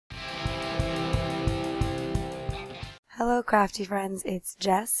Hello crafty friends, it's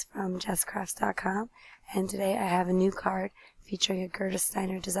Jess from jesscrafts.com, and today I have a new card featuring a Gerda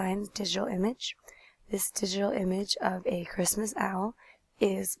Steiner Designs digital image. This digital image of a Christmas owl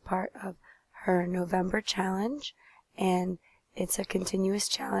is part of her November challenge, and it's a continuous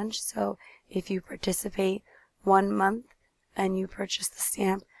challenge, so if you participate 1 month and you purchase the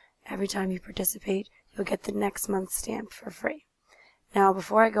stamp, every time you participate you'll get the next month's stamp for free. Now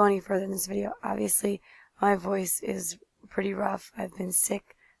before I go any further in this video, obviously my voice is pretty rough. I've been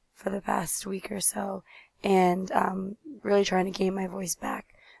sick for the past week or so and really trying to gain my voice back.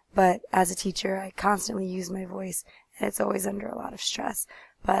 But as a teacher, I constantly use my voice and it's always under a lot of stress.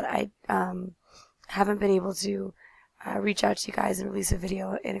 But I haven't been able to reach out to you guys and release a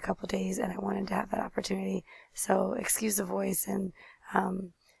video in a couple days, and I wanted to have that opportunity. So excuse the voice, and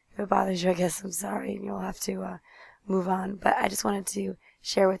if it bothers you, I guess I'm sorry and you'll have to move on. But I just wanted to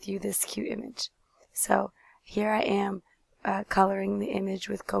share with you this cute image. So here I am coloring the image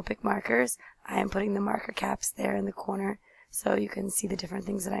with Copic markers. I am putting the marker caps there in the corner so you can see the different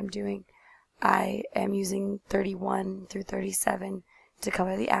things that I'm doing. I am using 31 through 37 to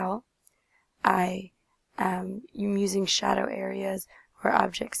color the owl. I am using shadow areas where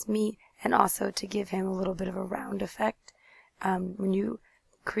objects meet, and also to give him a little bit of a round effect. When you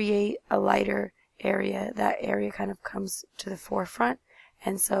create a lighter area, that area kind of comes to the forefront,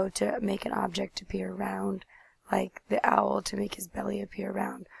 and so to make an object appear round, like the owl, to make his belly appear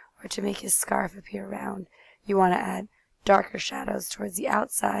round, or to make his scarf appear round, you want to add darker shadows towards the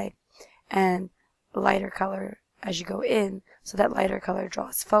outside and lighter color as you go in, so that lighter color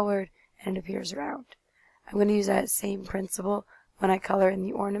draws forward and it appears round. I'm going to use that same principle when I color in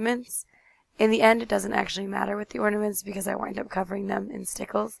the ornaments. In the end, it doesn't actually matter with the ornaments because I wind up covering them in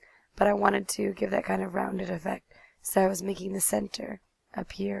stickles, but I wanted to give that kind of rounded effect, so I was making the center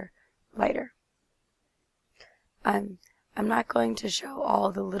appear lighter. I'm not going to show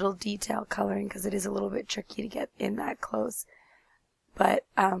all the little detail coloring because it is a little bit tricky to get in that close, but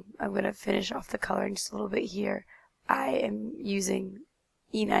I'm going to finish off the coloring just a little bit here. I am using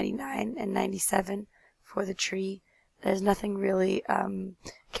E99 and 97 for the tree. There's nothing really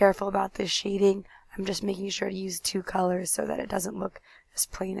careful about this shading. I'm just making sure to use 2 colors so that it doesn't look as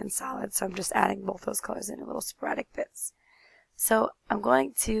plain and solid, so I'm just adding both those colors in little sporadic bits. So I'm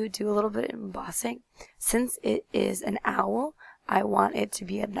going to do a little bit of embossing. Since it is an owl, I want it to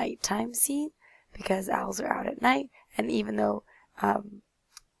be a nighttime scene because owls are out at night, and even though I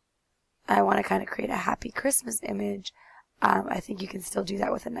want to kind of create a happy Christmas image, I think you can still do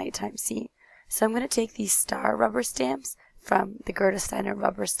that with a nighttime scene. So I'm going to take these star rubber stamps from the Gerda Steiner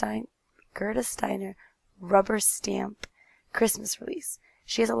rubber stamp Christmas release.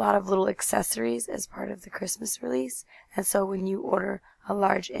 She has a lot of little accessories as part of the Christmas release, and so when you order a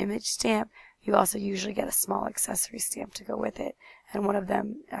large image stamp, you also usually get a small accessory stamp to go with it, and one of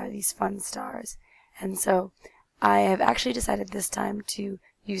them are these fun stars. And so I have actually decided this time to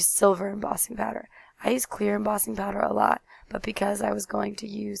use silver embossing powder. I use clear embossing powder a lot, but because I was going to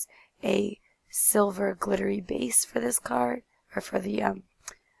use a silver glittery base for this card, or for the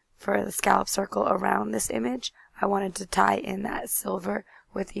scallop circle around this image, I wanted to tie in that silver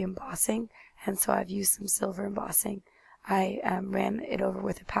with the embossing, and so I've used some silver embossing. I ran it over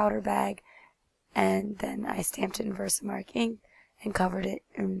with a powder bag, and then I stamped it in Versamark ink and covered it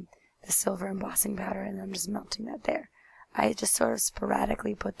in the silver embossing powder, and I'm just melting that there. I just sort of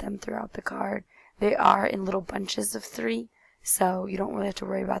sporadically put them throughout the card. They are in little bunches of 3, so you don't really have to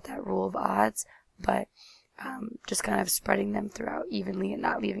worry about that rule of odds, but just kind of spreading them throughout evenly and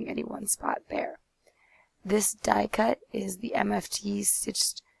not leaving any one spot bare. This die cut is the MFT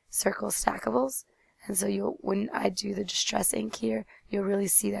Stitched Circle Stackables, and so when I do the distress ink here, you'll really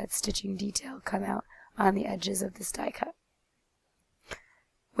see that stitching detail come out on the edges of this die cut.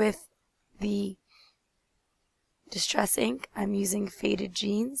 With the distress ink, I'm using Faded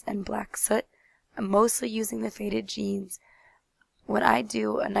Jeans and Black Soot. I'm mostly using the Faded Jeans. When I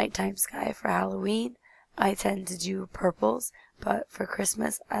do a nighttime sky for Halloween, I tend to do purples, but for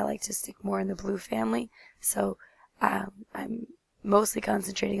Christmas I like to stick more in the blue family, so I'm mostly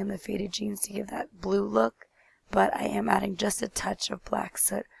concentrating on the Faded Jeans to give that blue look, but I am adding just a touch of Black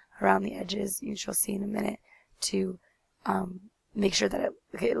Soot around the edges, which you'll see in a minute, to make sure that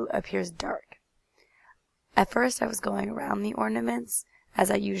it appears dark. At first I was going around the ornaments,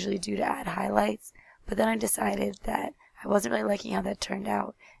 as I usually do to add highlights, but then I decided that I wasn't really liking how that turned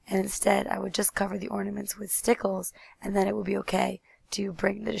out, and instead I would just cover the ornaments with stickles, and then it would be okay to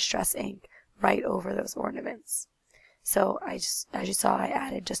bring the distress ink right over those ornaments. So as you saw, I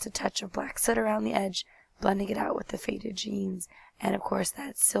added just a touch of Black Soot around the edge, blending it out with the Faded Jeans, and of course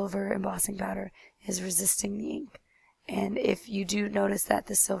that silver embossing powder is resisting the ink. And if you do notice that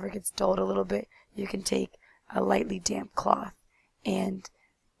the silver gets dulled a little bit, you can take a lightly damp cloth and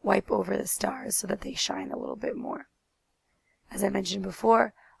wipe over the stars so that they shine a little bit more. As I mentioned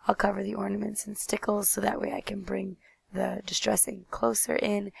before, I'll cover the ornaments in stickles so that way I can bring the distressing closer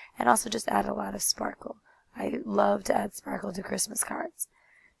in and also just add a lot of sparkle. I love to add sparkle to Christmas cards.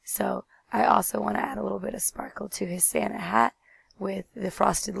 So I also want to add a little bit of sparkle to his Santa hat with the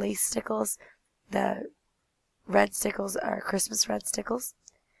frosted lace stickles. The red stickles are Christmas red stickles.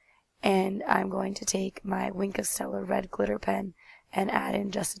 And I'm going to take my Wink of Stella red glitter pen and add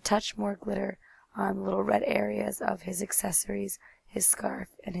in just a touch more glitter on the little red areas of his accessories, his scarf,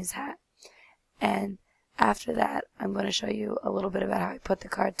 and his hat. And after that, I'm going to show you a little bit about how I put the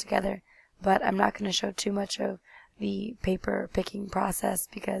card together, but I'm not going to show too much of the paper picking process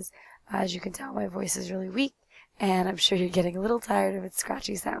because, as you can tell, my voice is really weak, and I'm sure you're getting a little tired of its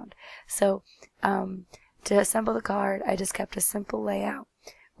scratchy sound. So, to assemble the card, I just kept a simple layout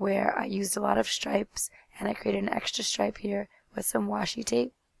where I used a lot of stripes, and I created an extra stripe here with some washi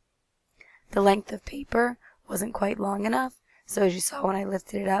tape. The length of paper wasn't quite long enough, so as you saw when I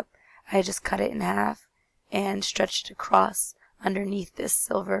lifted it up, I just cut it in half and stretched it across underneath this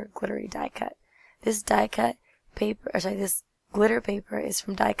silver glittery die cut. This die cut paper, this glitter paper is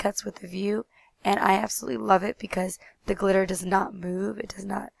from Die Cuts with a View, and I absolutely love it because the glitter does not move, it does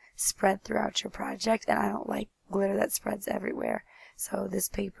not spread throughout your project, and I don't like glitter that spreads everywhere. So this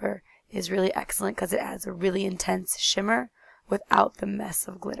paper is really excellent because it adds a really intense shimmer without the mess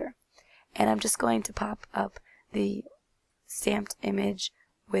of glitter. And I'm just going to pop up the stamped image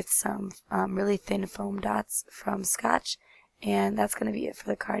with some really thin foam dots from Scotch, and that's going to be it for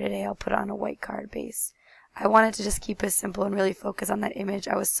the card today. I'll put it on a white card base. I wanted to just keep it simple and really focus on that image.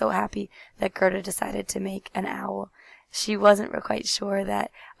 I was so happy that Gerda decided to make an owl. She wasn't quite sure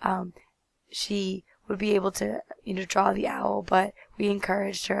that she would be able to draw the owl, but we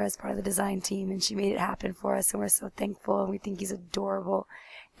encouraged her as part of the design team, and she made it happen for us, and we're so thankful, and we think he's adorable.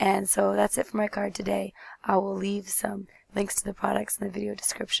 And so that's it for my card today. I will leave some links to the products in the video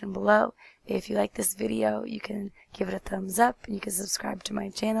description below. If you like this video, you can give it a thumbs up, and you can subscribe to my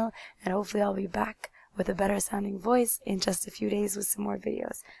channel, and hopefully I'll be back with a better sounding voice in just a few days with some more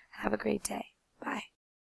videos. Have a great day. Bye.